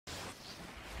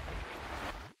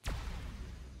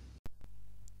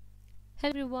Hello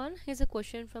everyone, here's a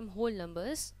question from whole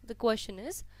numbers. The question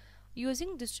is,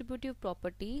 using distributive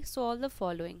property, solve the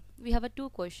following. We have a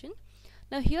two question.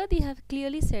 Now here they have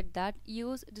clearly said that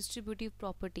use distributive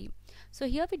property. So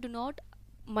here we do not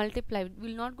multiply,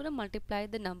 we're not going to multiply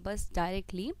the numbers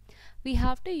directly. We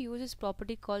have to use this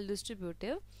property called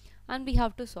distributive and we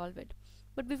have to solve it.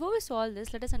 But before we solve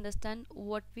this, let us understand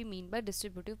what we mean by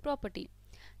distributive property.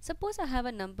 Suppose I have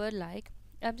a number like,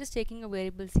 I'm just taking a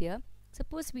variables here.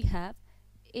 Suppose we have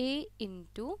a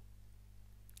into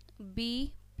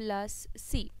b plus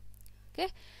c. Okay,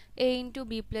 a into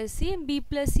b plus c and b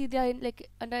plus c, they are like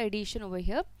under addition over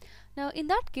here. Now in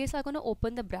that case I'm going to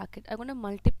open the bracket, I'm going to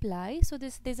multiply. So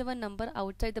there's a number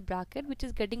outside the bracket which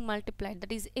is getting multiplied,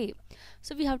 that is a.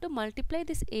 So we have to multiply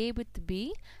this a with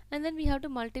b and then we have to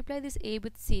multiply this a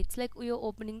with c. It's like we are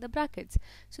opening the brackets.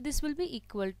 So this will be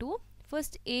equal to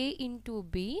first a into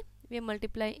b, we are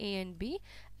multiplying a and b,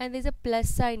 and there's a plus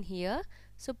sign here,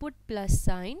 so put plus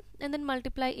sign and then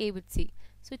multiply a with c.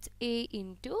 So it's a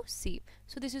into c.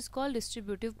 So this is called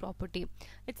distributive property.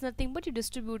 It's nothing but you're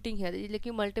distributing here, like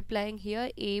you're multiplying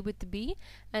here a with b,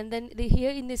 and then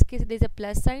here in this case there's a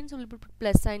plus sign, so we'll put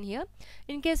plus sign here.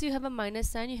 In case you have a minus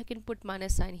sign, you can put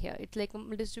minus sign here. It's like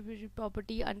a distributive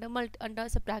property under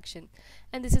subtraction,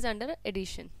 and this is under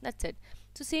addition. That's it.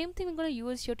 So same thing we're going to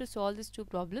use here to solve these two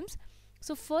problems.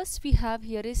 So first we have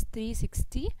here is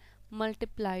 360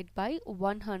 multiplied by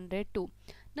 102.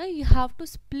 Now you have to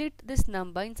split this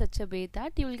number in such a way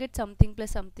that you will get something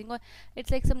plus something, or it's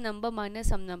like some number minus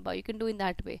some number. You can do in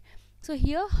that way. So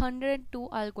here 102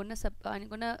 I'm gonna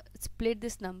split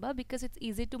this number because it's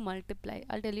easy to multiply.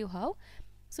 I'll tell you how.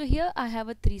 So here I have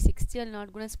a 360. I'm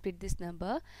not gonna split this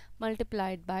number,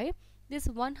 multiplied by this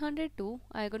 102.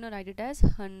 I'm gonna write it as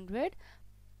 100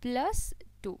 plus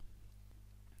 2.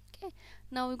 Okay,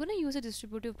 now we're going to use a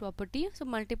distributive property. So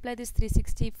multiply this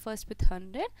 360 first with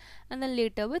 100 and then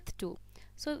later with 2.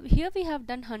 So here we have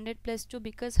done 100 plus 2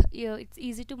 because it's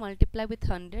easy to multiply with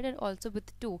 100 and also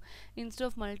with 2 instead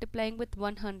of multiplying with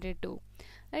 102.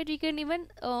 Right, you can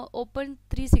even open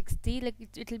 360, like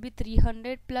it will be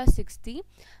 300 plus 60,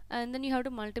 and then you have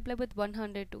to multiply with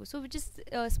 102. So we just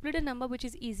split a number which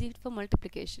is easy for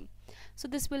multiplication. So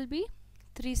this will be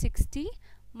 360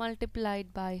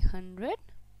 multiplied by 100,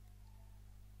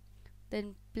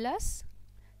 then plus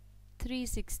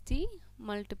 360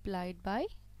 multiplied by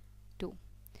 2.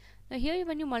 Now here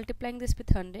when you're multiplying this with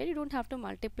 100, you don't have to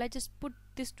multiply, just put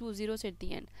these two zeros at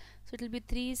the end. So it will be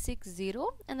 360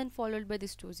 and then followed by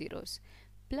these two zeros,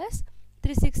 plus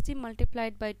 360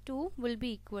 multiplied by 2 will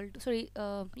be equal to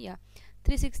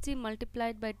 360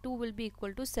 multiplied by 2 will be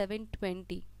equal to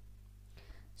 720.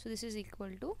 So this is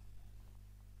equal to,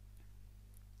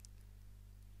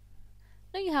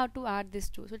 now you have to add this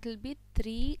 2, so it will be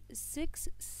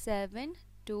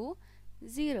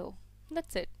 36720.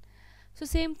 That's it. So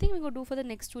same thing we go do for the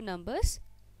next two numbers.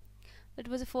 That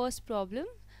was the first problem.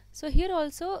 So here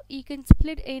also you can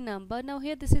split a number. Now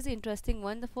here this is an interesting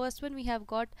one. The first one we have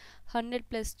got 100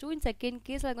 plus 2. In second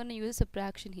case I'm going to use a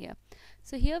subtraction here.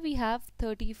 So here we have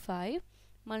 35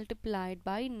 multiplied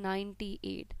by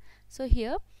 98. So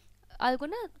here I'm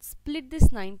gonna split this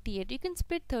 98. You can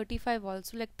split 35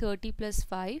 also, like 30 plus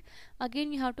 5.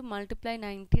 Again you have to multiply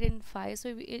 90 and 5.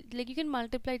 So like you can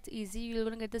multiply, it's easy, you're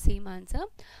gonna get the same answer.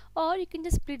 Or you can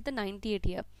just split the 98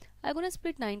 here. I'm gonna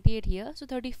split 98 here. So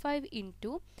 35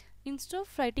 into, instead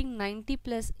of writing 90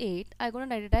 plus 8, I'm gonna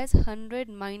write it as 100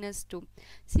 minus 2.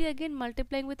 See, again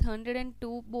multiplying with 100 and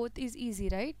 2 both is easy,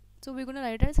 right? So we're going to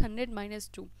write it as 100 minus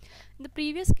 2. In the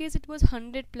previous case it was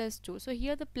 100 plus 2. So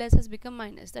here the plus has become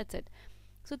minus. That's it.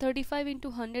 So 35 into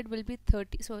 100 will be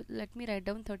 30. So let me write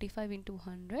down 35 into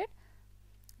 100.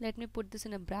 Let me put this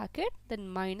in a bracket. Then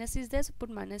minus is there, so put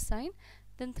minus sign.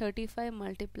 Then 35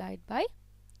 multiplied by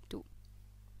 2.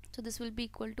 So this will be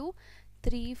equal to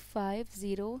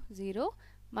 3500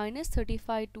 minus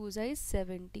 35 2s is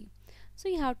 70. So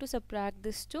you have to subtract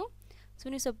this 2. So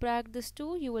when you subtract this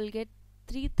 2, you will get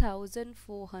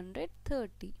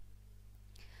 3430.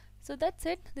 So that's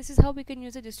it. This is how we can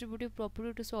use a distributive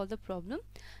property to solve the problem.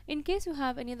 In case you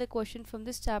have any other question from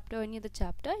this chapter or any other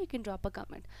chapter, you can drop a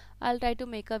comment. I'll try to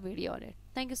make a video on it.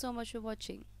 Thank you so much for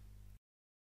watching.